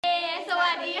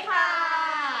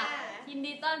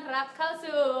รับเข้า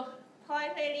สู่พลอย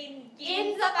ไพลินอิน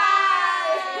สปาย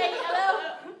เริ่ม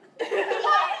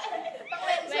ต้องเ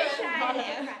ล่นไม่ใช่แล้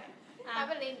วค่ะพลอยไ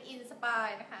พลินอินสปาย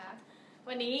นะคะ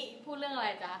วันนี้พูดเรื่องอะไร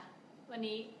จ๊ะวัน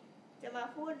นี้จะมา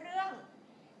พูดเรื่อง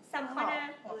สัมมนา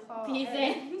พรีเซ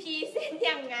นต์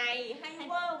ยังไงให้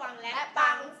เวอร์วังและ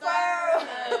ปังเฟอร์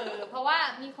เพราะว่า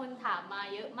มีคนถามมา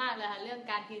เยอะมากเลยค่ะเรื่อง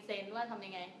การพรีเซนต์ว่าทำ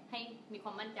ยังไงให้มีคว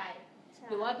ามมั่นใจ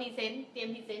หรือว่าพรีเซนต์เตรียม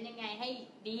พรีเซนต์ยังไงให้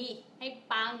ดีให้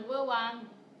ปังเวอร์วัง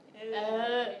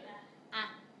อ่ะ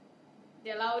เ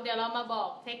ดี๋ยวเรามาบอก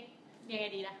ยังไง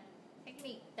ดีนะเทค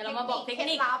นิคเดี๋ยวเรามาบอกเทค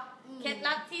นิคเคล็ด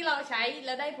ลับที่เราใช้แ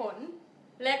ล้วได้ผล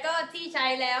และก็ที่ใช้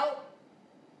แล้ว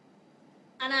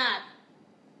อนาถ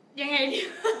ยังไงดี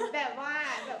แบบว่า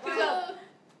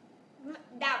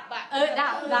ดับอ่ะ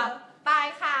ดับตาย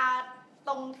คา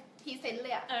ตรงพรีเซนต์เล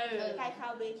ยอ่ะตายคา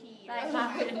เวที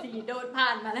โดนผ่า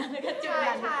นมาแล้วก็จุด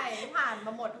นั้นใช่ผ่านม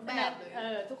าหมดทุกแบบเลย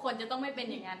ทุกคนจะต้องไม่เป็น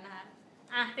อย่างนั้นนะคะ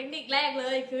เทคนิคแรกเล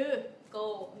ยคือ go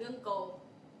เรื่อง go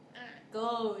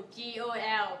G O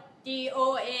L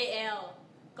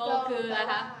go คืออะไร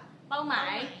คะเป้าหมา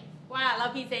ยว่าเรา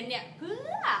พรีเซนต์เนี่ยเพื่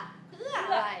ออ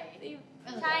ะไร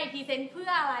ใช่พรีเซนต์เพื่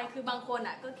ออะไรคือบางคน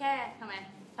ก็แค่ทำไม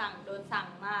โดนสั่ง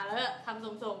มาแล้วทำ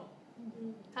ส่ง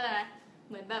เข้าใจไหม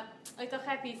เหมือนแบบก็แ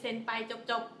ค่พรีเซนต์ไปจ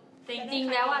บแต่จริง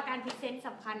ๆแล้วการพรีเซนต์ส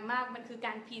ำคัญมากมันคือก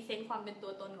ารพรีเซนต์ความเป็นตั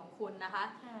วตนของคุณนะคะ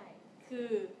ใช่คื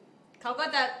อเขาก็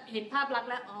จะเห็นภาพลักษณ์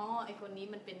แล้วไอคนนี้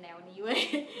มันเป็นแนวนี้เว้ย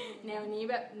แนวนี้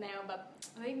แบบแนวแบบ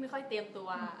เฮ้ยไม่ค่อยเตรียมตัว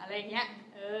อะไรเงี้ย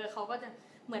เขาก็จะ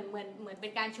เหมือนเป็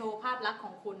นการโชว์ภาพลักษณ์ข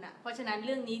องคุณอ่ะเพราะฉะนั้นเ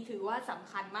รื่องนี้ถือว่าส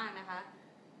ำคัญมากนะคะ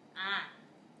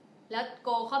แล้วโก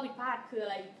ข้อผิดพลาดคืออะ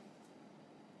ไร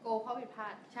โกข้อผิดพลา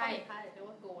ดใช่ผิดพลาดเรียก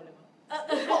ว่าโกเลยมั้ง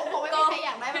ผมไม่มีใครอย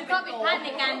ากได้มันเป็นโกข้อผิดพลาดใน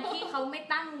การที่เขาไม่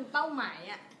ตั้งเป้าหมาย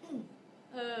อ่ะ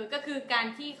ก็คือการ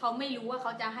ที่เขาไม่รู้ว่าเข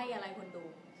าจะให้อะไรคนดู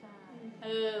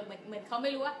เหมือนเขาไ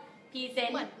ม่รู้ว่าพรีเซน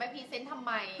ต์เหมือนไปพรีเซนต์ทำไ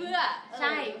มเพื่อใ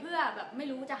ช่เพื่อแบบไม่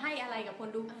รู้จะให้อะไรกับคน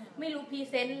ดูไม่รู้พรี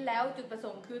เซนต์แล้วจุดประส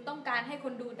งค์คือต้องการให้ค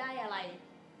นดูได้อะไร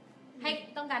ให้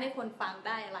ต้องการให้คนฟังไ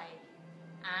ด้อะไร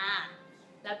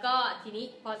แล้วก็ทีนี้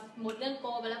พอหมดเรื่องโก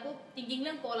ไปแล้วปุ๊บจริงๆเ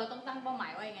รื่องโกเราต้องตั้งเป้าหมา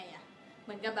ยว่ายังไงเห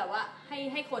มือนกับแบบว่า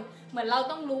ให้คนเหมือนเรา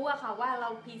ต้องรู้อะค่ะว่าเรา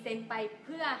พรีเซนต์ไปเ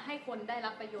พื่อให้คนได้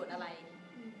รับประโยชน์อะไร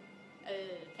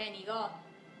แค่นี้ก็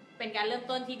เป็นการเริ่ม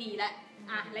ต้นที่ดีแล้ว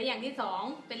และอย่างที่สอง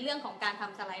เป็นเรื่องของการท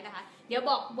ำสไลด์นะคะเดี๋ยว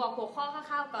บอกหัวข้อ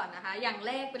คร่าวๆก่อนนะคะอย่างแ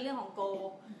รกเป็นเรื่องของโก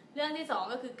เรื่องที่สอง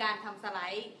ก็คือการทำสไล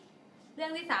ด์เรื่อ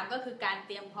งที่สามก็คือการเ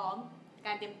ตรียมพร้อมก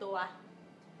ารเตรียมตัว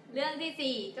เรื่องที่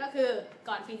สี่ก็คือ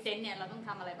ก่อนพรีเซนต์เนี่ยเราต้องท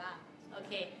ำอะไรบ้างโอเ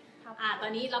คตอ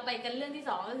นนี้เราไปกันเรื่องที่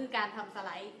สองก็คือการทำสไล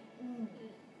ด์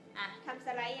ทำส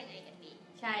ไลด์ยังไงกันดี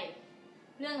ใช่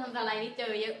เรื่องทำสไลด์นี่เจ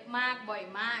อเยอะมากบ่อย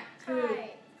มากคื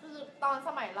อตอนส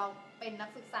มัยเราเป็นนั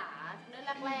กศึกษาเรื่อง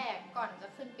แรกๆก่อนจะ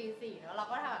ขึ้นปี4แล้วเรา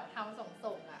ก็ทำส่ง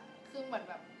คือเหมือน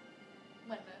แบบเห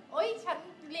มือนโอ๊ยฉัน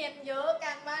เรียนเยอะก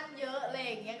ารบ้านเยอะอะไรอ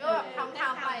ย่างเงี้ยก็แบบท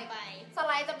ำไปสไ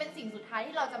ลด์จะเป็นสิ่งสุดท้าย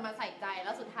ที่เราจะมาใส่ใจแ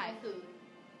ล้วสุดท้ายคือ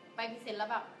ไปพรีเซนต์แล้ว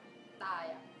แบบตาย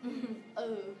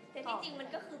แต่ที่จริงมัน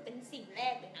ก็คือเป็นสิ่งแร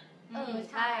กเลยนะ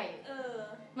ใช่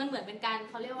มันเหมือนเป็นการ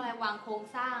เขาเรียกว่าอะไรวางโครง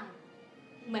สร้าง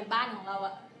เหมือนบ้านของเรา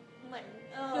เหมือน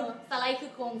คือสไลด์คื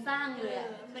อโครงสร้างเลย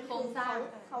เป็นโครงสร้าง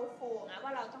เขาโครงนะว่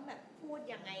าเราต้องแบบพูด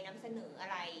ยังไงนำเสนออะ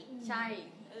ไรใช่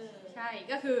ใช่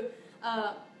ก็คือ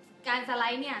การสไล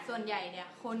ด์เนี่ยส่วนใหญ่เนี่ย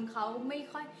คนเขาไม่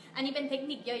ค่อยอันนี้เป็นเทค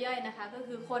นิคย่อยๆนะคะก็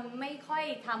คือคนไม่ค่อย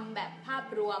ทำแบบภาพ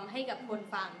รวมให้กับคน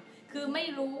ฟังคือไม่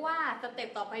รู้ว่าสเต็ป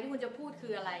ต่อไปที่คุณจะพูดคื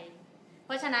ออะไรเพ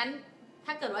ราะฉะนั้น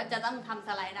ถ้าเกิดว่าจะต้องทำส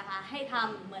ไลด์นะคะให้ท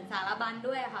ำเหมือนสารบัญ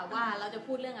ด้วยค่ะว่าเราจะ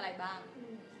พูดเรื่องอะไรบ้าง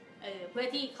เพื่อ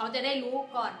ที่เขาจะได้รู้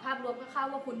ก่อนภาพรวมคร่าว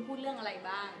ๆว่าคุณพูดเรื่องอะไร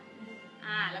บ้าง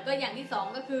แล้วก็อย่างที่สอง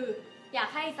ก็คืออยาก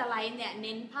ให้สไลด์เนี่ยเ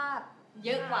น้นภาพเย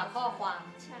อะกว่าข้อความ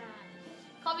ใช่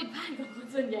ข้อผิดพลาดของคน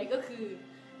ส่วนใหญ่ก็คือ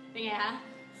เป็นไงคะ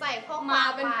ใส่ข้อความ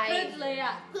เป็นคลื่นเลย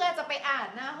เพื่อจะไปอ่าน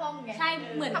หน้าห้องไงใช่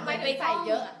เหมือนทำไมไปใส่เ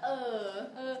ยอะ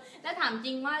แล้วถามจ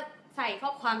ริงว่าใส่ข้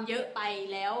อความเยอะไป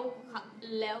แล้ว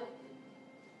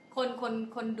ค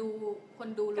นดู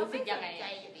รู้สึกยังไง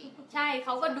ใช่เข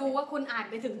าก็ดูว่าคุณอ่าน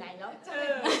ไปถึงไหนแล้ว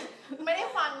ไม่ได้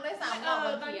ฟังด้วยซ้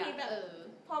ำบางทีแบบ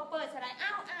พอเปิดสไลด์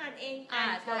อ่านเอง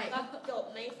ใช่ก็จบ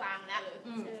ไม่ฟังแล้ว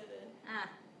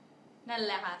นั่นแ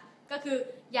หละค่ะก็คือ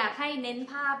อยากให้เน้น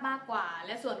ภาพมากกว่าแ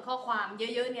ละส่วนข้อความเ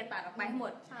ยอะๆเนี่ยตัดออกไปให้หม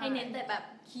ดให้เน้นแต่แบบ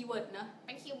คีย์เวิร์ดเนอะเ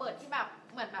ป็นคีย์เวิร์ดที่แบบ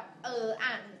เหมือนแบบ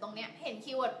อ่านตรงเนี้ยเห็น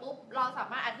คีย์เวิร์ดปุ๊บเราสา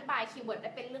มารถอธิบายคีย์เวิร์ดไ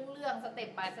ด้เป็นเรื่องสเต็ป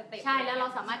by สเต็ปใช่แล้วเรา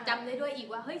สามารถจำได้ด้วยอีก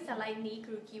ว่าเฮ้ยสไลด์นี้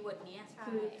คือคีย์เวิร์ดนี้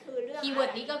คือคีย์เวิร์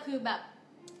ดนี้ก็คือแบบ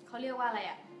เขาเรียกว่าอะไร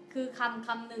คือค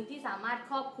ำหนึ่งที่สามารถ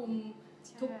ครอบคลุม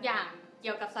ทุกอย่างเ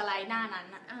กี่ยวกับสไลด์หน้านั้น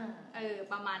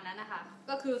ประมาณนั้นนะคะ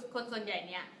ก็คือคนส่วนใหญ่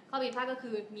เนี่ย ข้อผิดพลาดก็คื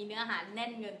อมีเนื้อหาแน่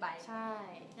นเกินไป ใช่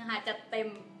เนื้อหาจะเต็ม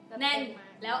แน่น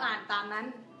แล้วอ่านตามนั้น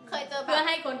เคยเจอแบบ เพื่อใ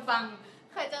ห้คนฟัง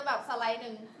เคยเจอแบบสไลด์ห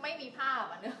นึ่งไม่มีภาพ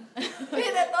อ่ะเนอะมี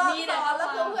แต่ตัวอักษรแล้ว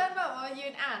คือเพื่อนแบบมายื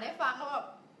นอ่านให้ฟังแล้วแบบ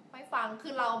ไม่ฟังคื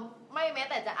อเราไม่แม้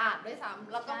แต่จะอ่านด้วยซ้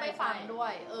ำแล้วก็ไม่ฟังด้ว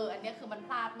ยอันนี้คือมันพ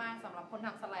ลาดมากสำหรับคนท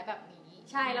ำสไลด์แบบนี้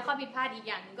ใช่แล้วข้อผิดพลาดอีก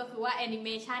อย่างนึงก็คือว่าแอนิเม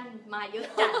ชันมาเยอะ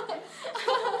จัด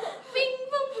ฟิง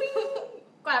ฟิงฟิง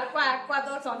กว่าตั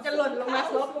วอักษรจะหล่นลงมา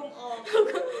ครบ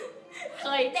เค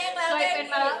ยเป็นม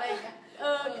าแล้ว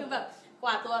คือแบบก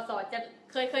ว่าตัวอักษรจะ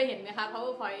เคยเห็นไหมคะ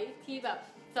PowerPoint ที่แบบ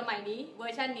สมัยนี้เวอ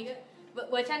ร์ชันนี้ก็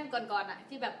เวอร์ชันก่อนๆอ่ะ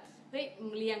ที่แบบเฮ้ย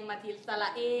เรียงมาทีสระ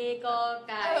เอกอไ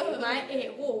ก่ไม้โ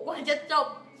อ้โหกว่าจะจบ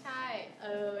ใช่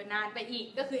นานไปอีก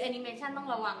ก็คือแอนิเมชันต้อง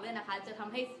ระวังด้วยนะคะอาจจะท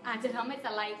ำให้ส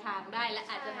ไลด์ค้างได้และ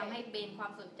อาจจะทำให้เบนควา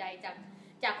มสนใจ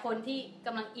จากคนที่ก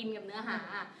ำลังอินกับเนื้อหา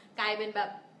กลายเป็นแบบ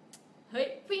เฮ้ย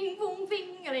ฟิงฟุ้งฟิง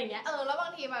อะไรอย่างเงี้ยแล้วบา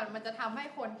งทีมันจะทำให้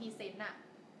คนพรีเซนต์อะ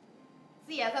เ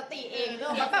สียสติเองด้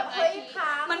วยแล้วแบบเฮ้ยค้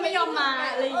างมันไม่ยอมมา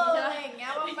อะไรอย่างเงี้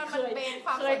ยว่ามันเป็นค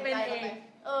วามสนใจ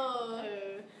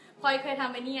พลอยเคยท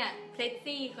ำไอ้นี่เพล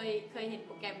ซี่เคยเห็นโ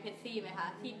ปรแกรมเพลซี่ไหมคะ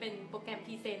ที่เป็นโปรแกรมพ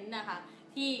รีเซนต์นะคะ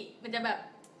ที่มันจะแบบ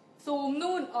ซูม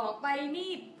นู่นออกไปนี่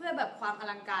เพื่อแบบความอ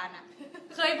ลังการอ่ะ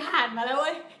เคยผ่านมาแล้วเ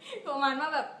ว้ยประมาณว่า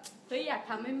แบบเฮ้ยอยาก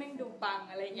ทำให้แม่งดูปัง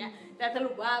อะไรเงี้ยแต่ส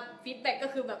รุปว่าฟีดแบ็กก็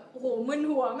คือแบบโอ้โหมึน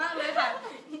หัวมากเลยค่ะ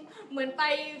เหมือนไป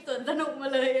สวนสนุกมา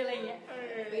เลยอะไรเงี้ย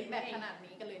ฟีดแบ็กขนาด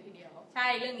นี้กันเลยทีเดียวใช่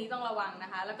เรื่องนี้ต้องระวังน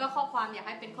ะคะแล้วก็ข้อความอยากใ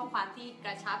ห้เป็นข้อความที่ก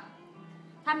ระชับ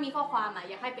ถ้ามีข้อความ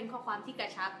อยากให้เป็นข้อความที่กร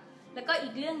ะชับแล้วก็อี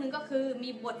กเรื่องนึงก็คือมี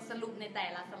บทสรุปในแต่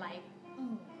ละสไลด์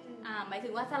หมายถึ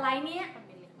งว่าสไลด์เนี้ย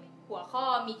หัวข้อ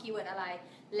มีคีย์เวิร์ดอะไร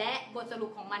และบทสรุ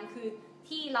ปของมันคือ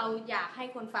ที่เราอยากให้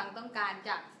คนฟังต้องการ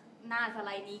จากหน้าสไล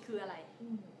ด์นี้คืออะไร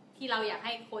ที่เราอยากใ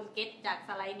ห้คนเก็ตจากส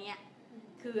ไลด์เนี้ย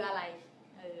คืออะไร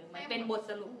มันเป็นบท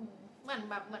สรุปเหมือน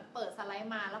เปิดสไล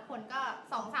ด์มาแล้วคนก็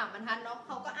 2-3 บรรทัดเนาะเ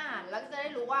ขาก็อ่านแล้วจะได้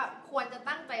รู้ว่าควรจะ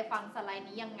ตั้งใจฟังสไลด์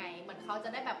นี้ยังไงเหมือนเขาจะ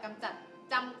ได้แบบจำ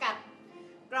กัด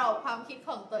กรอบความคิดข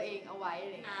องตัวเองเอาไว้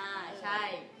เลยใช่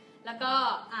แล้วก็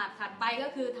ถัดไปก็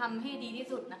คือทำให้ดีที่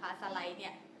สุดนะคะสไลด์เนี่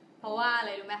ยเพราะว่าอะไ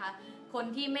รรู้ไหมคะคน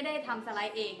ที่ไม่ได้ทำสไล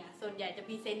ด์เองส่วนใหญ่จะพ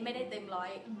รีเซนต์ไม่ได้เต็มร้อ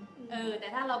ยแต่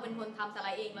ถ้าเราเป็นคนทำสไล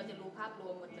ด์เองเราจะรู้ภาพร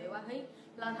วมหมดเลยว่าเฮ้ย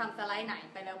เราทำสไลด์ไหน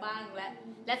ไปแล้วบ้างแ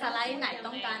ละสไลด์ไหน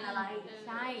ต้องการอะไร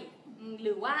ใช่ห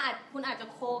รือว่าคุณอาจจะ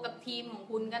โคกับทีมของ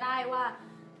คุณก็ได้ว่า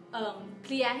เค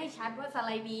ลียร์ให้ชัดว่าสไล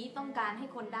ด์นี้ต้องการให้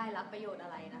คนได้รับประโยชน์อะ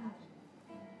ไรนะคะ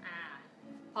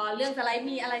พอเรื่องสไลด์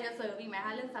มีอะไรจะเสริมอีกไหมค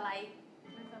ะเรื่องสไลด์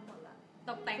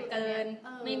ตกแต่งเกิน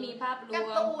ไม่มีภาพรวมกา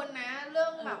ร์ตูนนะเรื่อ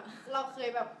งแบบเราเคย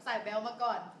แบบใส่แบลมา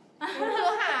ก่อนคื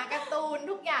อหาการ์ตูน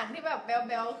ทุกอย่างที่แบบแ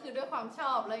บลคือด้วยความช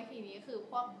อบเลยทีนี้คือ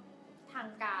พวกทาง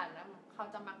การนะเขา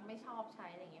จะมักไม่ชอบใช้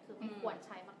อะไรเงี้ยคือไม่ควรใ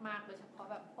ช้มากๆโดยเฉพาะ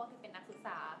แบบพวกที่เป็นนักศึกษ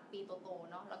าปีโตๆ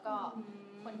เนาะแล้วก็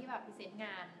คนที่แบบพรีเซนต์ง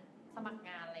านสมัครง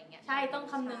านอะไรเงี้ยใช่ต้อง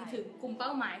คำนึงถึงกลุ่มเป้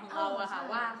าหมายของเราอะค่ะ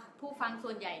ว่าผู้ฟังส่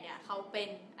วนใหญ่เนี่ยเขาเป็น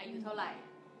อายุเท่าไหร่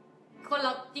คนเร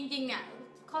าจริงๆเนี่ย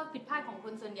ข้อผิดพลาดของค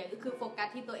นส่วนใหญ่ก็คือโฟกัส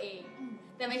ที่ตัวเอง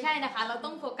แต่ไม่ใช่นะคะเราต้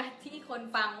องโฟกัสที่คน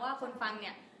ฟังว่าคนฟังเ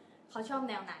นี่ยเขาชอบ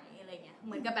แนวไหนอะไรเงี้ยเ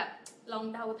หมือนกับแบบลอง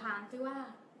เดาทางซิว่า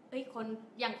คน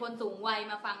อย่างคนสูงวัย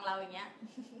มาฟังเราอย่างเงี้ย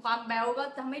ความแบลก็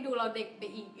จะไม่ดูเราเด็กไป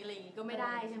อีกอะไรอย่างงี้ก็ไม่ไ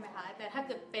ด้ใช่ไหมคะแต่ถ้าเ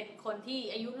กิดเป็นคนที่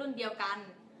อายุรุ่นเดียวกัน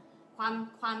ค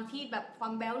วามที่แบบควา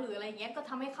มแบลหรืออะไรเงี้ยก็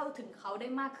ทำให้เข้าถึงเขาได้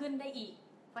มากขึ้นได้อีก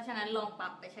เพราะฉะนั้นลองปรั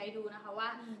บไปใช้ดูนะคะว่า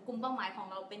กลุ่มเป้าหมายของ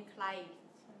เราเป็นใคร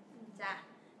จ้ะ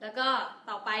แล้วก็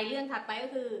ต่อไปเรื่องถัดไปก็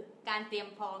คือการเตรียม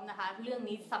พร้อมนะคะเรื่อง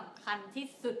นี้สำคัญที่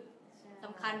สุดส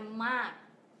ำคัญมาก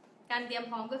การเตรียม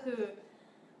พร้อมก็คือ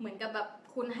เหมือนกับแบบ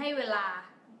คุณให้เวล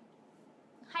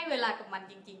ากับมัน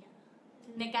จริง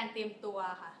ๆในการเตรียมตัว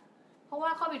ค่ะเพราะว่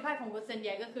าข้อผิดพลาดของคนส่วนให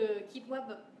ญ่ก็คือคิดว่าแ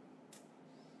บบ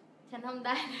ฉันทำไ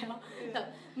ด้แล้วแบบ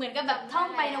เหมือนกับแบบท่อง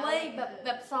ไปนะเว้ยแบ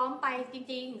บซ้อมไปจ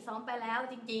ริงๆซ้อมไปแล้ว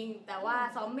จริงๆแต่ว่า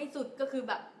ซ้อมไม่สุดก็คือ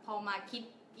แบบพอมาคิด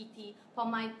อีกทีพอ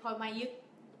มา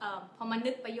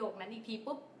นึกประโยคนั้นอีกที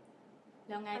ปุ๊บแ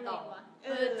ล้วไงต่อ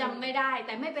จำไม่ได้แ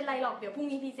ต่ไม่เป็นไรหรอกเดี๋ยวพรุ่ง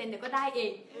นี้พรีเซนต์เดี๋ยวก็ได้เอ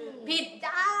งผิด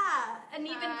จ้าอัน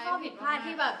นี้เป็นข้อผิดพลาด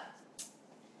ที่แบบ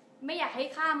ไม่อยากให้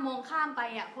มองข้ามไป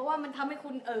เพราะว่ามันทำให้คุ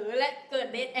ณและเกิด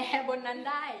เดดแอร์บนนั้น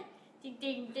ได้จ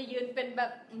ริงๆจะยืนเป็นแบ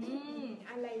บ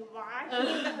อะไรวะ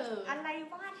อะไร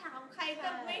วะถามใครก็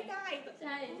ไม่ได้ใ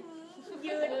ช่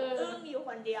ยืนอึ้งอยู่ค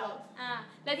นเดียว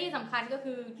และที่สำคัญก็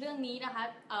คือเรื่องนี้นะคะ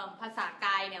ภาษาก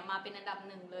ายเนี่ยมาเป็นอันดับ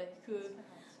หนึ่งเลยคือ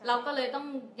เราก็เลยต้อง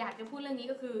อยากจะพูดเรื่องนี้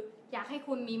ก็คืออยากให้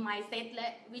คุณมี mindset และ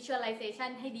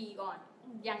visualization ให้ดีก่อน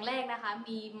อย่างแรกนะคะ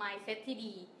มี mindset ที่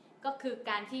ดีก็คือ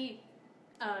การที่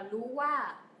รู้ว่า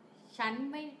ฉัน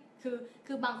ไม่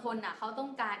คือบางคนเขาต้อ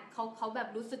งการเขาแบบ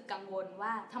รู้สึกกังวลว่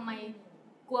าทำไม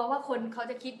กลัวว่าคนเขา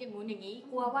จะคิดอย่างงู้นอย่างนี้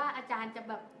กลัวว่าอาจารย์จะ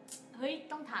แบบเฮ้ย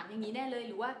ต้องถามอย่างนี้แน่เลย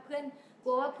หรือว่าเพื่อนก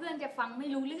ลัวว่าเพื่อนจะฟังไม่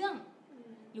รู้เรื่อง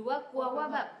หรือว่ากลัวว่า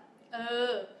แบบ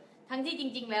ทั้งที่จ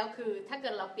ริงๆแล้วคือถ้าเกิ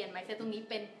ดเราเปลี่ยน mindset ตรงนี้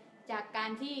เป็นจากการ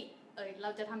ที่เรา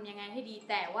จะทำยังไงให้ดี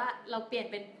แต่ว่าเราเปลี่ยน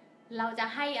เป็นเราจะ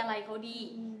ให้อะไรเขาดี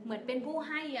เหมือนเป็นผู้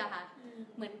ให้อะค่ะ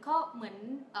เหมือน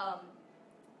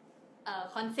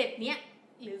คอนเซปต์เนี้ย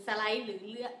หรือสไลด์หรือ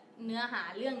เนื้อหา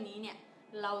เรื่องนี้เนี่ย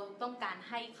เราต้องการ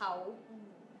ให้เขา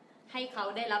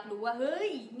ได้รับรู้ว่าเฮ้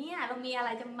ยเนี่ยเรามีอะไร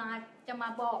จะมา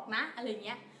บอกนะอะไรเ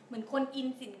งี้ยเหมือนคนอิน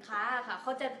สินค้าค่ะเข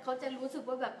าจะรู้สึก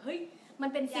ว่าแบบเฮ้ยมัน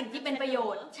เป็นสิ่งที่เป็นประโย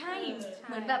ชน์ใช่เ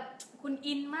หมือนแบบคุณ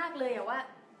อินมากเลยอะว่า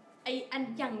อั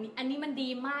นนี้มันดี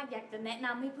มากอยากจะแนะน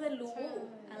ำให้เพื่อนรู้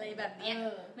อะไรแบบนี้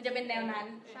มันจะเป็นแนวนั้น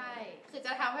ใช่คือจ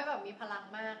ะทำให้แบบมีพลัง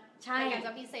มากในการจ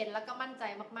ะพรีเซนต์แล้วก็มั่นใจ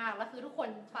มากๆแล้วคือทุกคน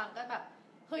ฟังก็แบบ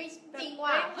เฮ้ยจริง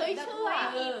ว่ะเฮ้ยเชื่อ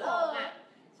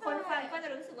คนฟังก็จะ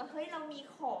รู้สึกว่าเฮ้ยเรามี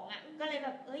ของอ่ะก็เลยแบ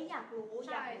บอยากรู้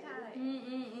ใช่ใช่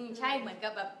ใช่เหมือนกั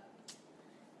บแบบ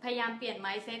พยายามเปลี่ยน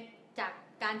mindset จาก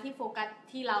การที่โฟกัส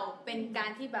ที่เราเป็นกา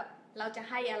รที่แบบเราจะ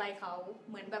ให้อะไรเขา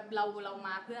เหมือนแบบเราม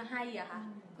าเพื่อให้อะค่ะ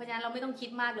เพราะฉะนั้นเราไม่ต้องคิด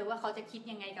มากเลยว่าเขาจะคิด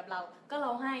ยังไงกับเราก็เร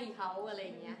าให้เขาอะไรอ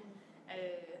ย่างเงี้ย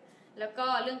แล้วก็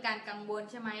เรื่องการกังวล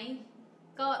ใช่ไหม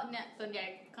ก็เนี่ยส่วนใหญ่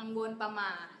กังวลประม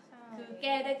าทคือแ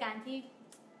ก้ด้วยการที่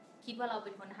คิดว่าเราเ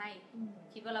ป็นคนให้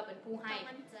คิดว่าเราเป็นผู้ให้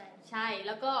ใช่แ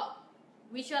ล้วก็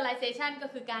visualization ก็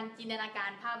คือการจินตนากา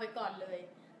รภาพไว้ก่อนเลย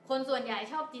คนส่วนใหญ่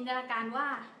ชอบจินตนาการว่า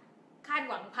คาด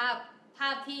หวังภา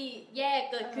พที่แย่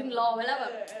เกิดขึ้นรอไว้แล้วแบ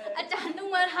บอาจารย์ต้อง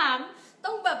มาถาม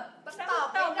ต้องแบบตอบ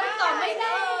ไม่ไ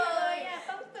ด้เลย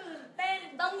ต้องตื่นเต้น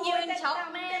ต้องยืนช็อก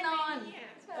แน่นอน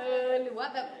หรือว่า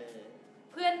แบบ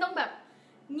เพื่อนต้องแบบ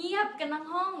เงียบกันทั้ง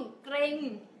ห้องเกรง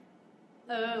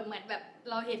เหมือนแบบ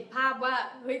เราเห็นภาพว่า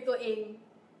เฮ้ยตัวเอง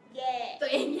แ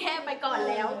ย่ไปก่อน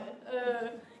แล้ว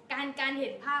การเห็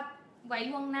นภาพไว้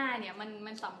ล่วงหน้าเนี่ย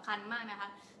มันสำคัญมากนะคะ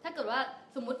ถ้าเกิดว่า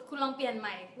สมมติคุณลองเปลี่ยนให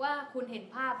ม่ว่าคุณเห็น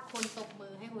ภาพคนตบมื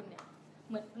อให้คุณเนี่ย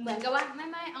เหมือนกับว่า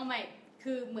ไม่เอาใหม่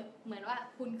คือเหมือนว่า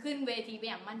คุณขึ้นเวทีไป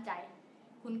อย่างมั่นใจ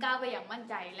คุณก้าวไปอย่างมั่น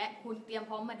ใจและคุณเตรียม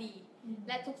พร้อมมาดีแ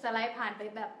ละทุกสไลด์ผ่านไป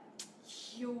แบบ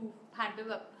ชิวผ่านไป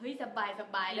แบบเฮ้ยส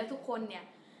บายแล้วทุกคนเนี่ย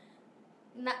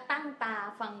ตั้งตา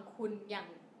ฟังคุณอย่าง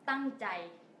ตั้งใจ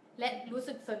และรู้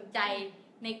สึกสนใจ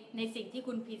ในสิ่งที่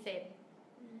คุณพรีเซนต์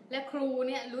และครู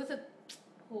เนี่ยรู้สึก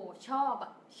ช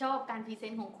อบการพรีเซ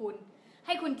นต์ของคุณใ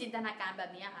ห้คุณจินตนาการแบ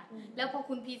บนี้ค่ะแล้วพอ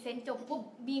คุณพรีเซนต์จบปุ๊บ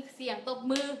มีเสียงตบ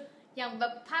มืออย่างแบ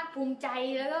บภาคภูมิใจ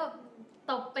แล้วก็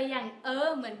ตบไปอย่าง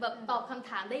เหมือนแบบตอบคำ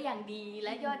ถามได้อย่างดีแล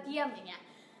ะยอดเยี่ยมอย่างเงี้ย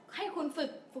ให้คุณฝึ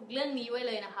กเรื่องนี้ไว้เ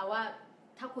ลยนะคะว่า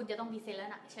ถ้าคุณจะต้องพรีเซนต์แล้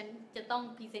วนะฉันจะต้อง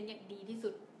พรีเซนต์อย่างดีที่สุ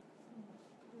ด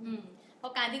เพรา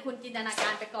ะการที่คุณจินตนากา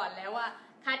รไปก่อนแล้วว่า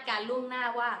คาดการล่วงหน้า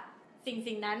ว่า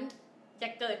สิ่งนั้นจะ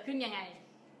เกิดขึ้นยังไง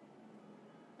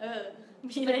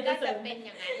มีอะไรก็จะเป็นอ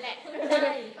ย่างนั้นแหละใ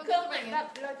ช่คือเหมือนแบบ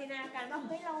เราจินตนาการว่าเ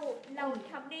ฮ้ยเรา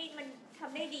ทำไ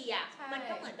ด้ดีอ่ะมัน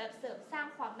ก็เหมือนแบบเสริมสร้าง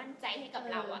ความมั่นใจให้กับ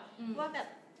เราอ่ะว่าแบบ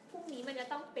พรุ่งนี้มันจะ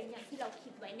ต้องเป็นอย่างที่เราคิ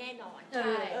ดไว้แน่นอน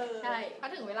ใช่พอ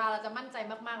ถึงเวลาเราจะมั่นใจ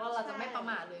มากๆแล้วเราจะไม่ประ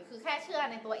มาทเลยคือแค่เชื่อ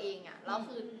ในตัวเองอ่ะแล้ว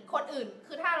คือคนอื่น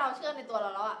คือถ้าเราเชื่อในตัวเร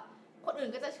าแล้วอ่ะคนอื่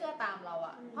นก็จะเชื่อตามเรา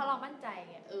อ่ะเพราะเรามั่นใจ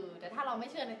ไงแต่ถ้าเราไม่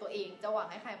เชื่อในตัวเองจะหวัง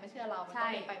ให้ใครมาเชื่อเรามันก็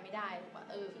เป็นไปไม่ได้ถูกป่ะ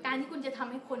การที่คุณจะท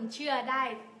ำให้คนเชื่อได้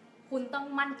คุณต้อง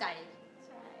มั่นใจ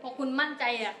พอคุณมั่นใจ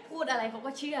อ่ะพูดอะไรเขา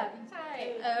ก็เชื่อใช่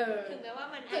ถึงแม้ว่า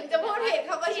มันถึงจะพูดผิดเ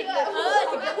ขาก็เชื่อ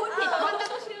ถึงจะพูดผิดเขา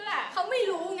ก็เชื่อเขาไม่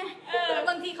รู้ไง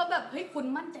บางทีเขาแบบเฮ้ยคุณ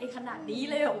มั่นใจขนาดนี้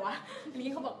เลยเหรอวะนี้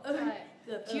เขาบอกเ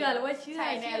กือบเชื่อแล้วว่าเชื่อ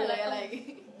แน่เลยอะไร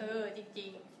จริง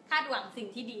ๆคาดหวังสิ่ง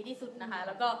ที่ดีที่สุดนะคะแ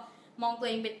ล้วก็มองตัว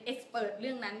เองเป็นเอ็กซ์เพิร์ทเ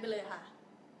รื่องนั้นไปเลยค่ะ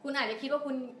คุณอาจจะคิดว่า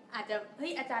คุณอาจจะเฮ้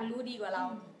ยอาจารย์รู้ดีกว่าเรา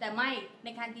แต่ไม่ใน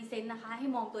การพรีเซนต์นะคะให้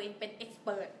มองตัวเองเป็นเอ็กซ์เ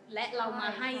พิร์ทและเรามา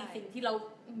ให้สิ่งที่เรา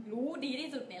รู้ดีที่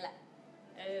สุดเนี่ยแหละ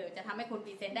จะทำให้คุณพ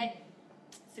รีเซนต์ได้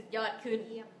สุดยอดขึ้น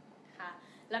ค่ะ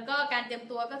แล้วก็การเตรียม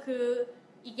ตัวก็คือ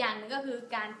อีกอย่างนึงก็คือ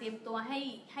การเตรียมตัว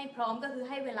ให้พร้อมก็คือ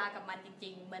ให้เวลากับมันจ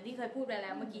ริงๆเหมือนที่เคยพูดไปแ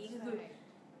ล้วเมื่อกี้ก็คือ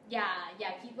อย่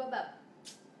าคิดว่าแบบ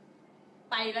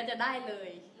ไปแล้วจะได้เลย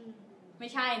ไม่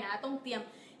ใช่นะต้องเตรียม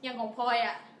อย่างของพลอย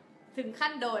อ่ะถึงขั้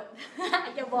นโดด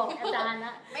อย่าบอกอาจารย์น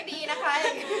ะไม่ดีนะคะ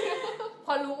พ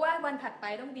อรู้ว่าวันถัดไป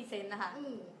ต้องพรีเซนต์นะคะ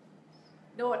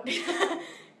โดด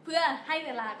เพื่อให้เว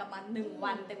ลากับมัน1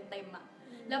 วันเต็มๆอ่ะ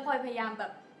แล้วพลอยพยายามแบ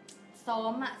บซ้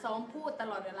อมพูดต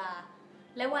ลอดเวลา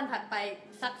แล้ววันถัดไป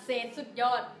สักเซสสุดย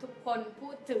อดทุกคนพู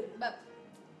ดถึงแบบ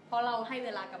เพราะเราให้เว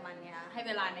ลากับมันไงคะให้เ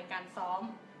วลาในการซ้อม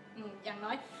อย่างน้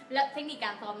อยและเทคนิคก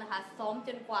ารซ้อมนะคะซ้อมจ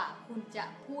นกว่าคุณจะ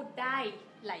พูดได้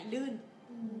ไหลลื่น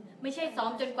ไม่ใช่ซ้อ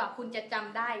มจนกว่าคุณจะจ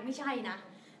ำได้ไม่ใช่นะ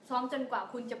ซ้อมจนกว่า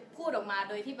คุณจะพูดออกมา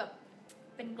โดยที่แบบ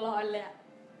เป็นกลอนเลย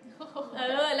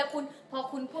แล้วคุณพอ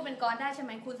คุณพูดเป็นกรได้ใช่ไห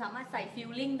มคุณสามารถใส่ฟีล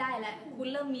ลิ่งได้แล้วคุณ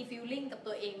เริ่มมีฟีลลิ่งกับ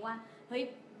ตัวเองว่าเฮ้ย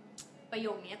ประโย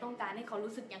คนี้ต้องการให้เขา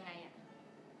รู้สึกยังไงอะ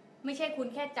ไม่ใช่คุณ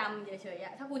แค่จำเฉยๆอ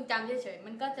ะถ้าคุณจำเฉยๆ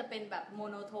มันก็จะเป็นแบบโม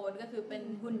โนโทนก็คือเป็น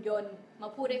หุ่นยนต์มา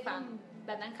พูดให้ฟังแบ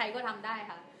บนั้นใครก็ทำได้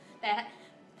ค่ะแต่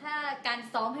ถ้าการ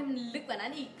ซ้อมให้มันลึกกว่านั้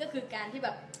นอีกก็คือการที่แบ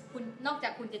บคุณนอกจา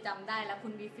กคุณจะจำได้แล้วคุ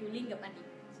ณมีฟีลลิ่งกับมันอีก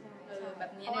แบ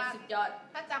บนี้เนี่ยสุดยอด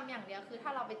ถ้าจำอย่างเดียวคือถ้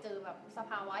าเราไปเจอแบบส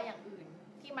ภาวะอย่างอื่น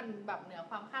ที่มันแบบเหนือ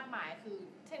ความคาดหมายคือ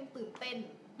เช่นตื่นเต้น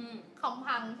คอม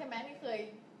พังใช่ไหมที่เคย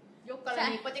ยกกร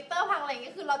ณีโปรเจคเตอร์พังอะไรอย่างเ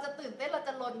งี้ยคือเราจะตื่นเต้นเราจ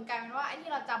ะลนกลายเป็นว่าไอ้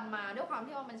ที่เราจำมาด้วยความ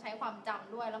ที่ว่ามันใช้ความจ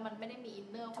ำด้วยแล้วมันไม่ได้มีอิน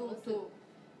เนอร์ความรู้สึก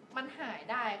มันหาย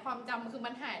ได้ความจำคือ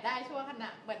มันหายได้ช่วงขณะ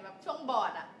เหมือนแบบช่วงบอ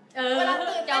ร์ดอะเวลา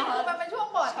ตื่นเต้นคือมันเป็นช่วง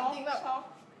บอร์ดจริงๆแบบ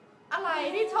อะไร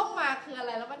ที่ช่องมาคืออะไ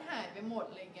รแล้วมันหายไปหมด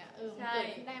อะไรเงี้ยมันเกิด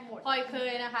ขึ้นได้หมดพลอยเค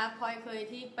ยนะคะพลอยเคย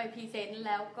ที่ไปพรีเซนต์แ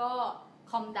ล้วก็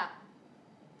คอมดับ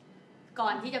ก่อ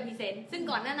นที่จะพรีเซนต์ซึ่ง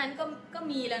ก่อนหน้านั้นก็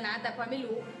มีแล้วนะแต่พลอยไม่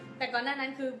รู้แต่ก่อนหน้านั้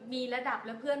นคือมีระดับแ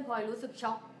ล้วเพื่อนพลอยรู้สึก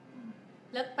ช็อก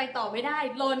แล้วไปต่อไม่ได้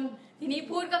ลนทีนี้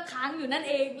พูดก็ค้างอยู่นั่น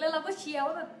เองแล้วเราก็เชียร์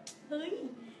ว่าแบบเฮ้ย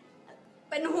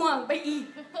เป็นห่วงไปอีก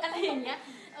อะไรอย่างเงี้ย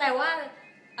แต่ว่า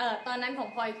ตอนนั้นของ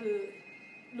พลอยคือ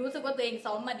รู้สึกว่าตัวเอง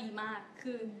ซ้อมมาดีมาก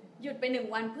คือหยุดไป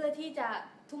1 วันเพื่อที่จะ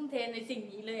ทุ่มเทในสิ่ง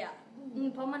นี้เลยอ่ะ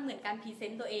เพราะมันเหมือนการพรีเซ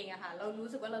นต์ตัวเองอะค่ะเรารู้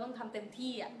สึกว่าเราต้องทำเต็ม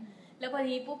ที่อะแล้วพอ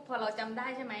ทีปุ๊บพอเราจำได้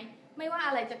ใช่ไหมไม่ว่า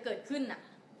อะไรจะเกิดขึ้นอะ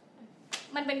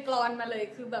มันเป็นกลอนมาเลย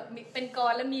คือแบบเป็นกลอ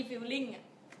นแล้วมีฟีลลิ่งอะ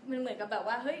มันเหมือนกับแบบ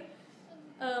ว่าเฮ้ย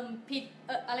ผิด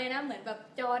อะไรนะเหมือนแบบ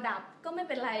จอดับก็ไม่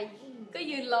เป็นไรก็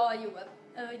ยืนรออยู่แบบ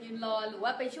ยืนรอหรือว่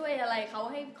าไปช่วยอะไรเขา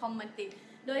ให้คอมมันติด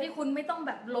โดยที่คุณไม่ต้องแ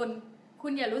บบลนคุ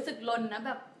ณอย่ารู้สึกลนนะแ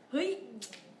บบเฮ้ย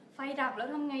ไฟดับแล้ว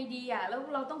ทำไงดีอ่ะแล้ว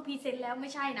เราต้องพรีเซนต์แล้วไ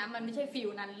ม่ใช่นะมันไม่ใช่ฟีล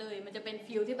นั้นเลยมันจะเป็น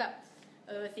ฟีลที่แบบ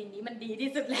สิ่งนี้มันดีที่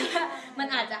สุดแล้วมัน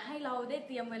อาจจะให้เราได้เ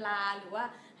ตรียมเวลาหรือว่า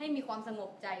ให้มีความสง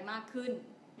บใจมากขึ้น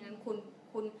งั้น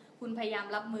คุณพยายาม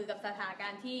รับมือกับสถานกา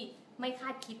รณ์ที่ไม่คา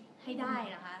ดคิดให้ได้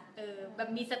นะคะแบบ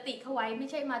มีสติเข้าไว้ไม่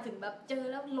ใช่มาถึงแบบเจอ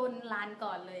แล้วลนลาน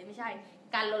ก่อนเลยไม่ใช่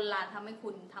การลนลานทำให้คุ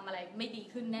ณทำอะไรไม่ดี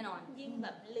ขึ้นแน่นอนยิ่งแบ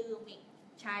บลืมอีก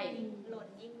ใช่ลน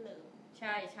ยิ่งลืมใ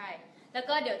ช่ใช่แล้ว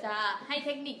ก็เดี๋ยวจะให้เท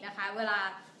คนิคนะคะเวล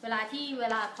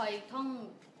าคอยท่อง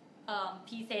พ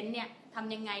รีเซนต์เนี่ยท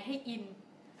ำยังไงให้อิน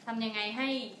ทำยังไง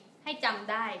ให้จ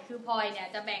ำได้คือพลอยเนี่ย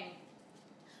จะแบ่ง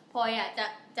พลอยอ่ะ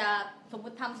จะสมม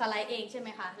ติทำสไลด์เองใช่ไหม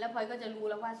คะแล้วพลอยก็จะรู้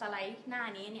แล้วว่าสไลด์หน้า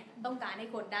นี้เนี่ยต้องการให้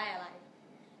คนได้อะไร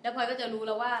แล้วพลอยก็จะรู้แ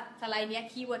ล้วว่าสไลด์เนี้ย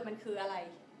คีย์เวิร์ดมันคืออะไร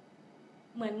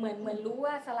เหมือนรู้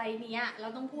ว่าสไลด์นี้เรา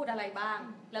ต้องพูดอะไรบ้าง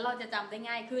แล้วเราจะจำได้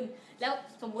ง่ายขึ้นแล้ว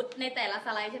สมมุติในแต่ละส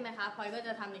ไลด์ใช่ไหมคะพลอยก็จ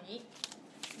ะทำอย่างนี้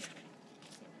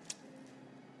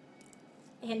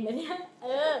เห็นไหมเนี่ย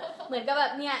เหมือนกับแบ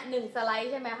บเนี่ย1 สไล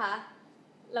ด์ใช่ไหมคะ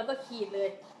แล้วก็ขีดเลย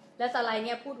แล้วสไลด์เ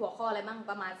นี่ยพูดหัวข้ออะไรบ้าง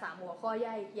ประมาณ3 หัวข้อ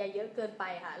ย่าเยอะเกินไป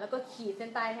ค่ะแล้วก็ขีดเส้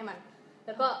นใต้ให้มันแ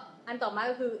ล้วก็อันต่อมา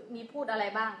ก็คือมีพูดอะไร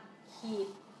บ้างขีด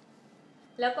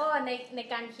แล้วก็ใน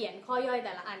การเขียนข้อย่อยแ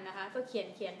ต่ละอันนะคะก็เขี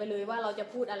ยนไปเลยว่าเราจะ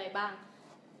พูดอะไรบ้าง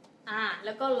แ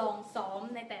ล้วก็ลองซ้อม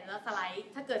ในแต่ละสไลด์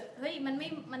ถ้าเกิดเฮ้ยมัน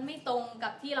ไม่ตรงกั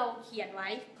บที่เราเขียนไว้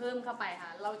เพิ่มเข้าไปค่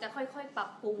ะเราจะค่อยๆปรั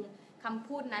บปรุงคำ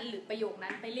พูดนั้นหรือประโยค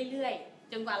นั้นไปเรื่อย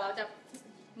ๆจนกว่าเราจะ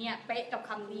เนี่ยเป๊ะกับ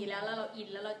คำนี้แล้วเราอิน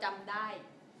แล้วเราจำได้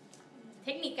เท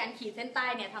คนิคการขีดเส้นใต้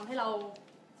เนี่ยทำให้เรา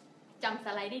จำส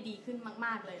ไลด์ได้ดีขึ้นม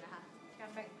ากๆเลยนะคะการ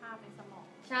แบ่งภาพในสมอง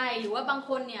ใช่หรือว่าบาง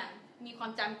คนเนี่ยมีควา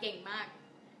มจำเก่งมาก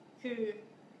คือ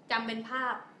จำเป็นภา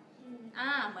พ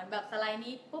เหมือนแบบสไลด์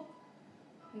นี้ปุ๊บ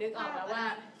นึกออกแล้วว่า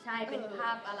ใช่เป็นภ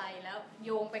าพอะไรแล้วโย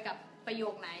งไปกับประโย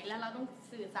คไหนแล้วเราต้อง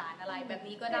สื่อสารอะไรแบบ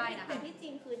นี้ก็ได้นะคะแต่ที่จริ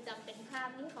งคือจำเป็นภาพ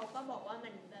นี่เขาก็บอกว่ามั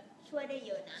นแบบช่วยได้เ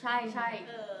ยอะนะใช่ใช่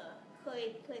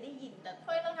เคยได้ยินแบบ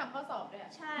ช่วยต้องทำข้อสอบด้วย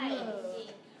ใช่จริง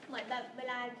เหมือนแบบเว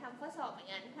ลาทำข้อสอบอย่า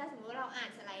งนั้นถ้าสมมติว่าเราอ่าน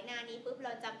สไลด์หน้านี้ปุ๊บเร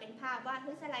าจำเป็นภาพว่า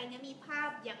สไลด์นี้มีภาพ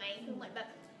ยังไงคือเหมือนแบบ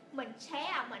เหมือนแช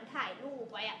ร์เหมือนถ่ายรูป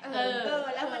ไว้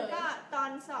แล้วมันก็ตอ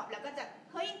นสอบแล้วก็จะ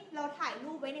เฮ้ยเราถ่าย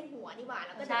รูปไว้ในหัวนี่หว่าแ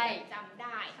ล้วก็จะจำไ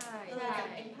ด้จ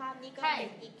ำเป็นภาพนี่ก็เป็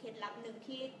นอีกเคล็ดลับหนึ่ง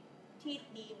ที่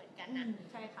ดีเหมือนกันนะ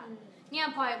ใช่ค่ะเนี่ย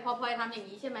พอพลอยทำอย่าง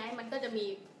นี้ใช่ไหมมันก็จะมี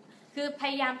คือพ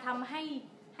ยายามทำใ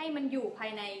ห้มันอยู่ภา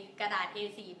ยในกระดาษ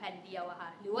A4 แผ่นเดียวอะค่ะ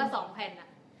หรือว่า2 แผ่นอะ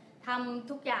ทำ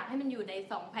ทุกอย่างให้มันอยู่ใน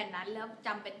2 แผ่นนั้นแล้วจ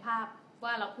ำเป็นภาพว่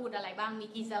าเราพูดอะไรบ้างมี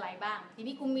กี่สไลด์บ้างที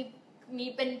นี้คุณมี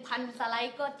เป็น1,000 สไล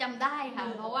ด์ก็จำได้ค่ะ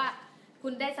เพราะว่าคุ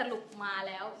ณได้สรุปมา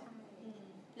แล้ว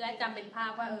และจำเป็นภา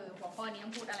พว่าหัวข้อนี้ต้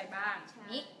องพูดอะไรบ้าง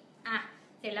นี้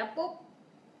เสร็จแล้วปุ๊บ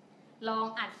ลอง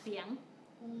อัดเสียง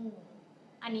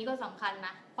อันนี้ก็สำคัญน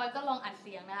ะพลอยก็ลองอัดเ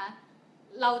สียงนะคะ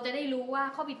เราจะได้รู้ว่า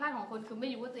ข้อผิดพลาดของคนคือไม่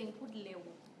รู้ว่าตัวเองพูดเร็ว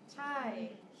ใช่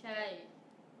ใช่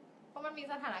เพราะมันมี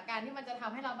สถานการณ์ที่มันจะท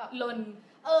ำให้เราแบบลน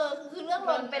คือเรื่อง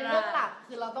ลนเป็นเรื่องหลัก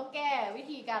คือเราต้องแก้วิ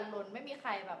ธีการลนไม่มีใค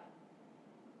รแบบ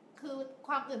คือค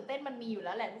วามตื่นเต้นมันมีอยู่แ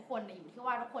ล้วแหละทุกคนอยู่ที่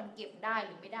ว่าทุกคนเก็บได้ห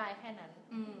รือไม่ได้แค่นั้น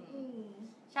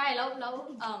ใช่แล้ว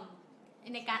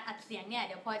ในการอัดเสียงเนี่ยเ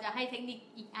ดี๋ยวพลอยจะให้เทคนิค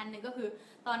อีกอันหนึ่งก็คือ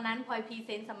ตอนนั้นพลอยพรีเซ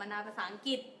นต์สัมมนาภาษาอังก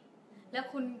ฤษแล้ว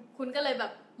คุณก็เลยแบ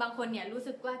บบางคนเนี่ยรู้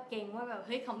สึกว่าเก่งว่าแบบเ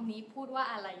ฮ้ยคำนี้พูดว่า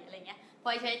อะไรเงี้ยพล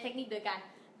อยใช้เทคนิคโดยการ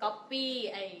copy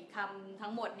ไอ้คำทั้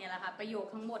งหมดเนี่ยแหละค่ะประโยค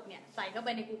ทั้งหมดเนี่ยใส่เข้าไป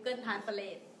ใน Google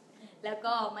Translate แล้ว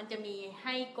ก็มันจะมีใ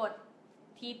ห้กด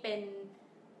ที่เป็น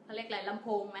เขาเรียกอะไรลำโพ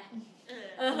งไหม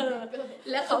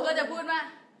แล้วเขาก็จะพูดว่า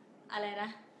อะไรนะ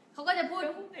เขาก็จะพูด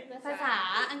ภาษา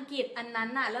อังกฤษอันนั้น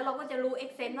น่ะแล้วเราก็จะรู้เอ็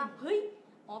กเซนต์ว่าเฮ้ย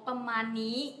อ๋อประมาณ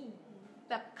นี้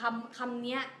แบบคำเ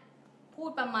นี้ยพูด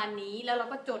ประมาณนี้แล้วเรา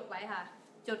ก็จดไว้ค่ะ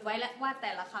จดไว้แล้วว่าแ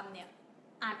ต่ละคำเนี่ย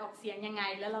อ่านออกเสียงยังไง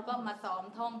แล้วเราก็มาซ้อม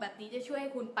ท่องแบบนี้จะช่วยให้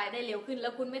คุณไปได้เร็วขึ้นแล้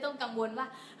วคุณไม่ต้องกังวลว่า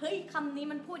เฮ้ยคำนี้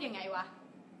มันพูดยังไงวะ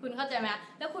คุณเข้าใจไหม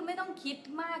แล้วคุณไม่ต้องคิด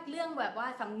มากเรื่องแบบว่า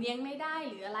สำเนียงไม่ได้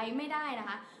หรืออะไรไม่ได้นะ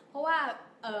คะเพราะว่า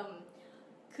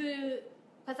คือ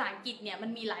ภาษาอังกฤษเนี่ยมั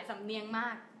นมีหลายสำเนียงมา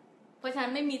กเพราะฉะนั้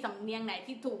นไม่มีสำเนียงไหน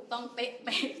ที่ถูกต้องเป๊ะ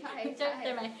ใ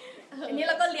ช่ไหมอันนี้เ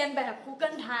ราก็เรียนแบบ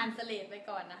Google Translate ไป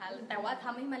ก่อนนะคะแต่ว่าท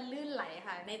ำให้มันลื่นไหล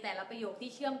ค่ะในแต่ละประโยค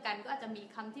ที่เชื่อมกันก็อาจจะมี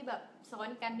คำที่แบบซ้อน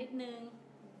กันนิดนึง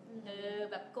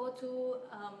แบบ go to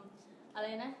อะไร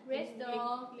นะ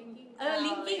restaurant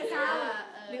linking sound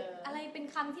หรืออะไรเป็น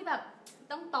คำที่แบบ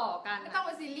ต้องต่อกันไม่ต้องไ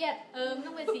ปซีเรียสไม่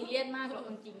ต้องไปซีเรียสมากหรอก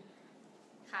จริง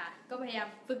ๆค่ะก็พยายาม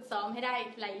ฝึกซ้อมให้ได้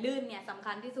ไหลลื่นเนี่ยสำ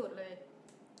คัญที่สุดเลย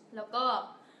แล้วก็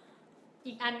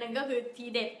อีกอันหนึ่งก็คือที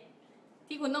เด็ด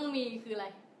ที่คุณต้องมีคืออะไร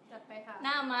จัดไปค่ะห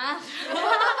น้าม้า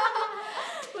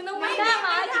คุณต้องมีหน้า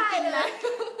ม้าจริงๆนะ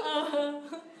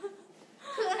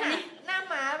คือหน้า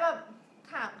ม้าแบบ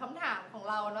ถามคำถามของ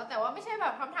เราเนาะแต่ว่าไม่ใช่แบ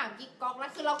บคำถามกิ๊กก๊อกนะ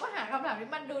คือเราก็หาคำถามที่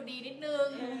มันดูดีนิดนึง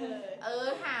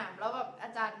ถามแล้วแบบอา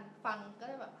จารย์ฟังก็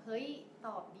จะแบบเฮ้ยต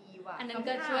อบดีว่ะอันนั้น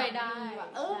ก็ช่วยได้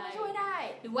มันช่วยได้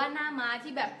หรือว่าหน้าม้า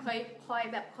ที่แบบค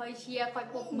อยเชียร์คอย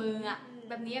ปรบมืออ่ะ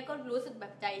แบบนี้ก็รู้สึกแบ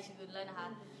บใจชื้นเลยนะคะ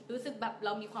รู้สึกแบบเร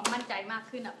ามีความมั่นใจมาก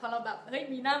ขึ้นอ่ะพอเราแบบเฮ้ย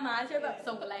มีหน้าม้าช่วยแบบ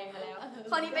ส่งแรงมาแล้ว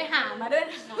ข้อนี้ไปหามาด้วย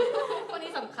นะคะข้อ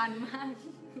นี้สำคัญมาก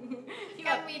ก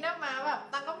ารมีหน้าม้าแบบ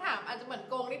ตั้งคำถามอาจจะเหมือน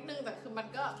โกงนิดนึงแต่คือมัน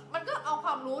ก็เอาคว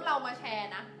ามรู้เรามาแชร์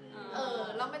นะ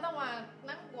เราไม่ต้องมา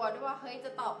นั่งกลัวด้วยว่าเฮ้ยจ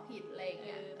ะตอบผิดอะไรอย่างเ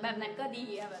งี้ยแบบนั้นก็ดี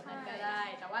อะแบบนั้นก็ได้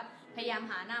แต่ว่าพยายาม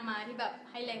หาหน้าม้าที่แบบ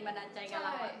ให้แรงบันดาลใจกับเร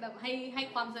าแบบให้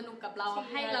ความสนุกกับเรา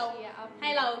ให้เ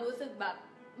รารู้สึกแบบ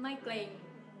ไม่เกรง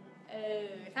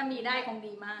ถ้ามีได้คง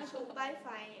ดีมากชูป้ายไฟ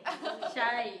ใ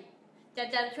ช่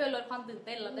จะช่วยลดความตื่นเ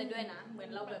ต้นเราได้ด้วยนะเหมือน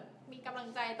เราแบบมีกำลัง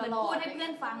ใจตลอดพูดให้เพื่อ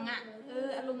นฟังอ่ะ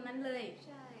อารมณ์นั้นเลยใ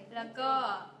ช่แล้วก็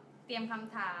เตรียมค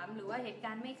ำถามหรือว่าเหตุก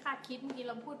ารณ์ไม่คาดคิดเมื่อกี้เ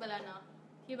ราพูดไปแล้วเนาะ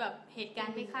ที่แบบเหตุการ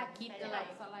ณ์ไม่คาดคิดอะไร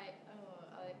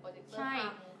โปรเจคเตอร์ใช่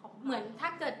เหมือนถ้า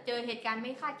เกิดเจอเหตุการณ์ไ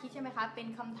ม่คาดคิดใช่ไหมคะเป็น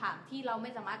คำถามที่เราไ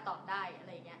ม่สามารถตอบได้อะไ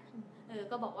รเงี้ย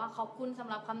ก็บอกว่าขอบคุณสำ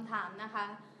หรับคำถามนะคะ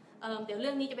เดี๋ยวเ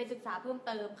รื่องนี้จะไปศึกษาเพิ่มเ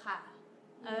ติมค่ะ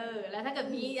แล้วถ้าเกิด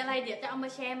มีอะไรเดี๋ยวจะเอามา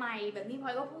แชร์ใหม่แบบนี้พล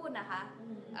อยก็พูดนะคะ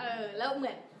แล้วเหมื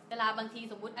อนเวลาบางที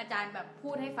สมมุติอาจารย์แบบพู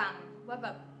ดให้ฟังว่าแบ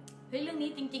บเฮ้ยเรื่องนี้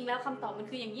จริงๆแล้วคำตอบมัน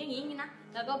คืออย่างนี้อย่างนี้นะ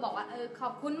แล้วก็บอกว่าขอ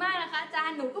บคุณมากนะคะอาจาร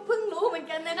ย์หนูก็เพิ่งรู้เหมือน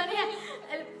กันนะคะเนี่ย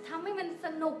ทำให้มันส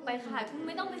นุกไปค่ะคุณไ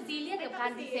ม่ต้องไปซีเรียสกับกา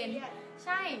รพรีเซนต์ใ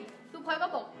ช่ทุกพลอยก็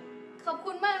บอกขอบ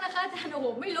คุณมากนะคะอาจารย์โอ้โห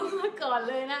ไม่รู้มาก่อน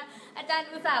เลยนะอาจารย์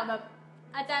อุตส่า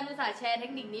ห์แชร์เท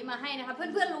คนิคนี้มาให้นะคะเ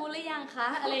พื่อนๆรู้หรือยังคะ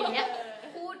อะไรอย่างเงี้ย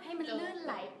พูดให้มันลื่นไ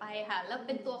หลไปค่ะแล้วเ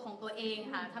ป็นตัวของตัวเอง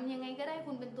ค่ะทำยังไงก็ได้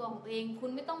คุณเป็นตัวของตัวเองคุ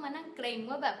ณไม่ต้องมานั่งเกรง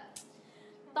ว่าแบบ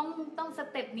ต้องส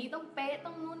เต็ปนี้ต้องเป๊ะต้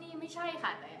องนู่นนี่ไม่ใช่ค่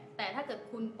ะแต่ถ้าเกิด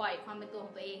คุณปล่อยความเป็นตัวข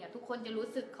องตัวเองทุกคนจะรู้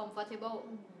สึก comfortable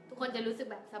ทุกคนจะรู้สึก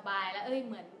แบบสบายแล้ว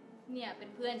เหมือนเนี่ยเป็น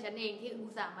เพื่อนฉันเองที่อุ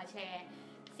ตส่าห์มาแชร์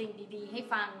สิ่งดีๆให้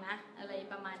ฟังนะอะไร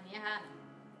ประมาณนี้ค่ะ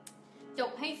จ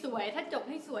บให้สวยถ้าจบ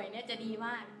ให้สวยเนี่ยจะดีม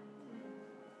าก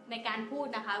ในการพูด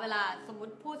นะคะเวลาสมมุ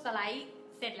ติพูดสไลด์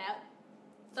เสร็จแล้ว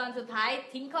ตอนสุดท้าย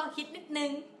ทิ้งข้อคิดนิดนึ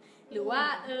งหรือว่า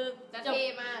จบ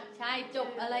มากใช่จบ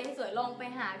อะไรให้สวยลองไป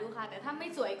หาดูค่ะแต่ถ้าไม่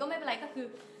สวยก็ไม่เป็นไรก็คือ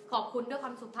ขอบคุณด้วยคว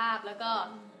ามสุภาพแล้วก็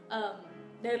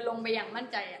เดินลงไปอย่างมั่น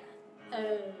ใจ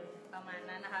ประมาณ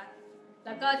นั้นนะคะแ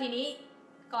ล้วก็ทีนี้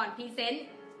ก่อนพรีเซนต์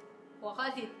หัวข้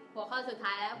อสุด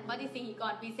ท้ายแล้วข้อที่4ก่อ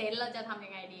นพรีเซนต์เราจะทำยั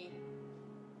งไงดี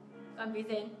ก่อนพรีเ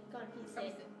ซนต์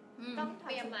ต้องเต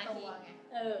รียมมาทีไง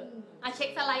เช็ค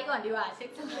สไลด์ก่อนดีกว่าเช็ค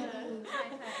สไลด์ใช่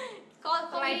ก็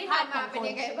ที่ผ่านมาเป็น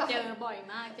ยังไงบ้างเจอบ่อย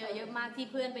มากเจอเยอะมากที่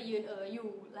เพื่อนไปยืนอยู่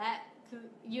และคือ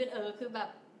ยืนคือแบบ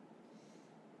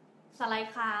สไล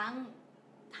ด์ค้าง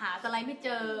หาสไลด์ไม่เจ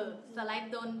อสไล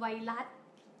ด์โดนไวรัส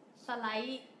สไล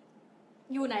ด์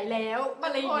อยู่ไหนแล้วบาง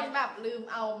อะไร คน เงี้ย แบบลืม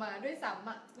เอามาด้วยซ้ำ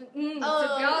อ่ะสุ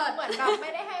ดยอด เหมือนแบบไ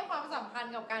ม่ได้ให้ความสำคัญ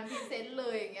กับการพรีเซนต์เล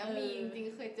ยอย่างเงี้ยมีจริง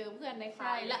ๆเคยเจอเพื่อนในค่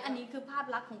าย ใช่และอันนี้คือภาพ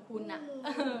ลักษณ์ของคุณน่ะ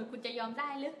คุณจะยอมได้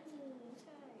หรือ ใ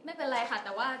ช่ ไม่เป็นไรค่ะ แ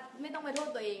ต่ว่าไม่ต้องไปโทษ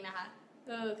ตัวเองนะคะ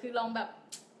คือล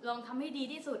องทำให้ดี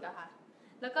ที่สุดอะค่ะ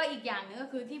แล้วก็อีกอย่างนึงก็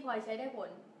คือที่พลอยใช้ได้ผล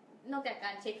นอกจากก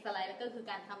ารเช็คสไลด์แล้วก็คือ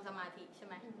การทำสมาธิใช่ไ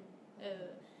หม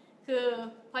คือ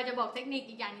พลอยจะบอกเทคนิค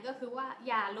อีกอย่างนึงก็คือว่า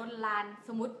อย่าลนลานส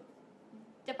มมติ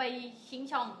จะไปชิง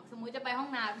ช่องสมมุติจะไปห้อง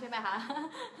น้ำใช่ไหมคะ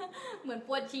เหมือนป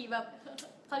วดฉี่แบบ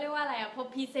เขาเรียกว่าอะไรอะพอ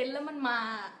พรีเซนต์แล้วมันมา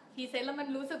พรีเซนต์แล้วมัน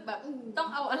รู้สึกแบบต้อง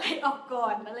เอาอะไรออกก่อ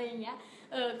นอะไรอย่างเงี้ย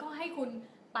ก็ให้คุณ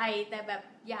ไปแต่แบบ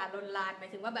อย่าลนลานหมา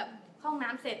ยถึงว่าแบบห้องน้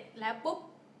ำเสร็จแล้วปุ๊บ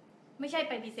ไม่ใช่ไ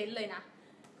ปพรีเซนต์เลยนะ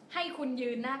ให้คุณยื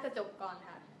นหน้ากระจกก่อน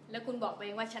ค่ะแล้วคุณบอกตัวเอ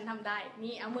งว่าฉันทำได้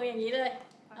นี่เอามืออย่างนี้เลย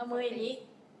เอามืออย่างนี้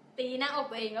ตีหน้าอก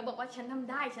ตัวเองแล้วบอกว่าฉันท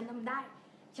ำได้ฉันทำได้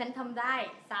ฉันทำได้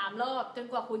3 รอบจน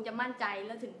กว่าคุณจะมั่นใจแ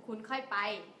ล้วถึงคุณค่อยไป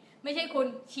ไม่ใช่คุณ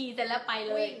ฉี่เสร็จแล้วไป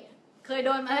เลยเคยโด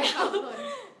นไหม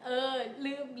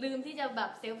ลืมที่จะแบ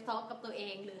บเซลฟ์ทอล์กกับตัวเอ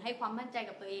งหรือให้ความมั่นใจ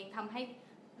กับตัวเองทำให้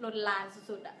ลนลาน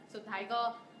สุดๆอ่ะสุดท้ายก็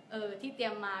ที่เตรี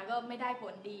ยมมาก็ไม่ได้ผ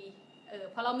ลดี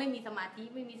เพราะเราไม่มีสมาธิ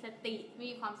ไม่มีสติไม่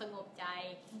มีความสงบใจ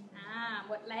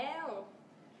หมดแล้ว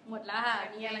ค่ะ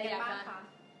มีอะไรอ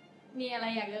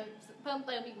ยากจะเพิ่มเ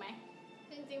ติมอีกไหม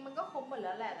จริงๆมันก็ครบหมดแ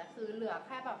ล้วแหละแต่คือเหลือแ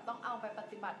ค่แบบต้องเอาไปป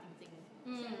ฏิบัติจริง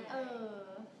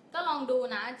ๆก็ลองดู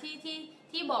นะ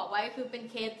ที่บอกไว้คือเป็น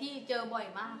เคสที่เจอบ่อย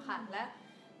มากค่ะ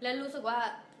และรู้สึกว่า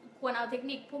ควรเอาเทค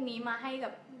นิคพวกนี้มาให้กั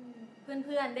บเ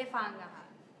พื่อนๆได้ฟังอะค่ะ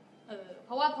เพ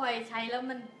ราะว่าพลอยใช้แล้ว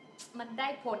มันได้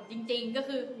ผลจริงๆก็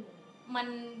คือมั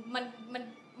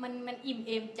นอิ่มเ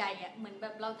อมใจอะเหมือนแบ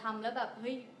บเราทำแล้วแบบเ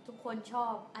ฮ้ยทุกคนชอ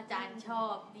บอาจารย์ชอ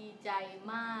บดีใจ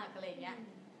มากอะไรเงี้ย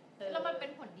แล้วมันเป็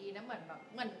นผลดีนะเหมื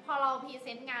อนพอเราพรีเซ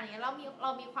นต์งานอย่างเงี้ยเร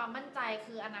ามีความมั่นใจ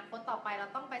คืออนาคตต่อไปเรา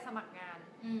ต้องไปสมัครงาน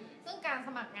ซึ่งการส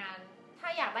มัครงานถ้า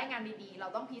อยากได้งานดีๆเรา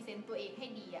ต้องพรีเซนต์ตัวเองให้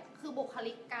ดีอ่ะคือบุค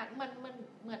ลิกการมันเ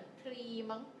หมือนพรี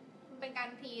มั้งเป็นการ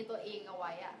พรีตัวเองเอาไ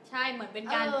ว้อ่ะใช่เหมือนเป็น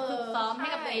การฝึกซ้อมให้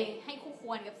กับตัวเองให้คู่ค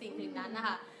วรกับสิ่งอื่นนั้นนะค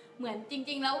ะเหมือนจ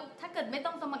ริงๆแล้วถ้าเกิดไม่ต้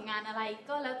องสมัครงานอะไร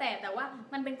ก็แล้วแต่ว่า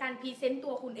มันเป็นการพรีเซนต์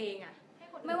ตัวคุณเองอ่ะ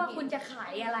ไม่ว่าคุณจะขา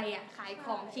ยอะไรอ่ะขายข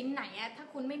องชิ้นไหนอ่ะถ้า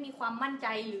คุณไม่มีความมั่นใจ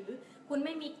หรือคุณไ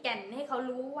ม่มีแก่นให้เขา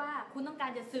รู้ว่าคุณต้องกา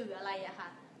รจะสื่ออะไรอะค่ะ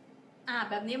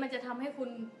แบบนี้มันจะทำให้คุณ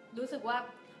รู้สึกว่า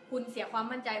คุณเสียความ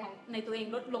มั่นใจของในตัวเอง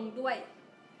ลดลงด้วย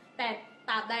แต่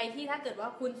ตราบใดที่ถ้าเกิดว่า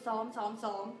คุณซ้อม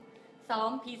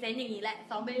พรีเซนต์อย่างนี้แหละ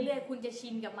ซ้อมไปเรื่อยๆคุณจะชิ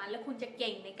นกับมันแล้วคุณจะเ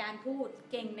ก่งในการพูด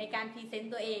เก่งในการพรีเซน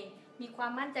ต์ตัวเองมีควา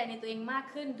มมั่นใจในตัวเองมาก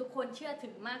ขึ้นทุกคนเชื่อถื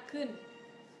อมากขึ้น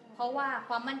เพราะว่าค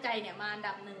วามมั่นใจเนี่ยมาอัน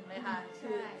ดับหนึ่งเลยค่ะคื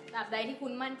อตราบใดที่คุ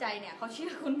ณมั่นใจเนี่ยเขาเชื่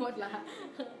อคุณหมดละ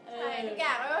ใช่ทุกอ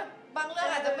ย่างแล้วบางเรื่อง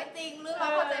อาจจะไม่จริงหรือเรา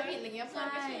เข้าใจผิดอะไรเงี้ยเพื่อน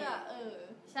ไม่เชื่อ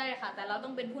ใช่ค่ะแต่เราต้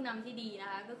องเป็นผู้นำที่ดีนะ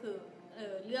คะก็คือ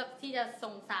เลือกที่จะ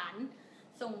ส่งสา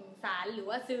รหรือ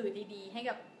ว่าสื่อดีๆให้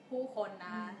กับผู้คนน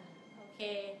ะโอเค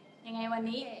ยังไงวัน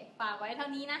นี้ฝากไว้เท่า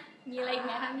นี้นะมีอะไรอีกไห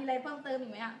มคะมีอะไรเพิ่มเติมอี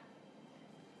กไหมคะ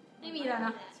ไม่มีแล้วน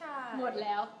ะหมดแ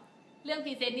ล้วเรื่องพ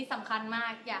รีเซนต์นี่สำคัญมา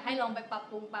กอยากให้ลองไปปรับ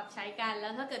ปรุงปรับใช้กันแล้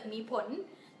วถ้าเกิดมีผล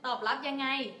ตอบรับยังไง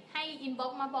ให้อินบ็อ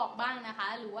กซ์มาบอกบ้างนะคะ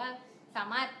หรือว่าสา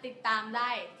มารถติดตามได้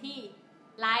ที่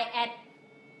Line แอด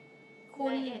คุ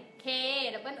ณ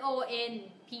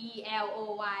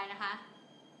KONPLOY นะคะ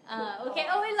โอเค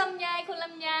โอ้ยลำไยคุณล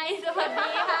ำไยสวัสดี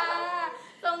ค่ะ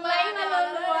ส่งไลค์มา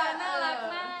รัวๆน่ารัก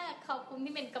มากขอบคุณ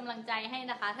ที่เป็นกำลังใจให้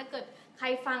นะคะถ้าเกิดใคร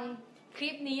ฟังคลิ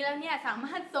ปนี้แล้วเนี่ยสาม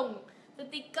ารถส่งส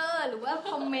ติกเกอร์หรือว่า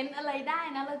คอมเมนต์อะไรได้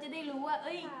นะเราจะได้รู้ว่า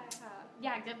อย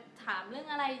ากจะถามเรื่อง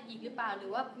อะไรอีกหรือเปล่าหรื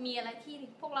อว่ามีอะไรที่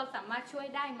พวกเราสามารถช่วย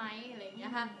ได้ไหมอะไรอย่างเงี้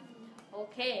ยค่ะโอ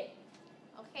เค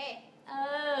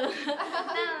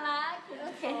น่ารักโอ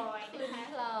เค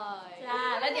จ้า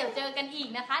แล้วเดี๋ยวเจอกันอีก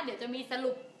นะคะเดี๋ยวจะมีส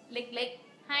รุปเล็ก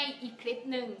ๆให้อีกคลิป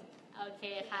หนึ่งโอเค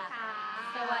ค่ะ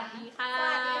สวัสดีค่ะ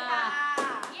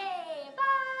เย้บ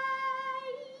าย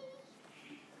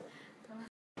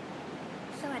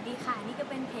สวัสดีค่ะนี่ก็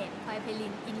เป็นเพจ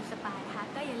Ploypilin Inspire นะคะ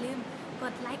ก็อย่าลืมก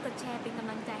ดไลค์กดแชร์เป็นก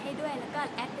ำลังใจให้ด้วยแล้วก็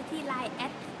แอดไปที่ Line แอ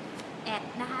ด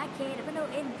นะคะ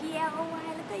KONPLOY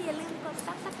แล้วก็อย่าลืมกด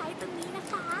Subscribe ตรงนี้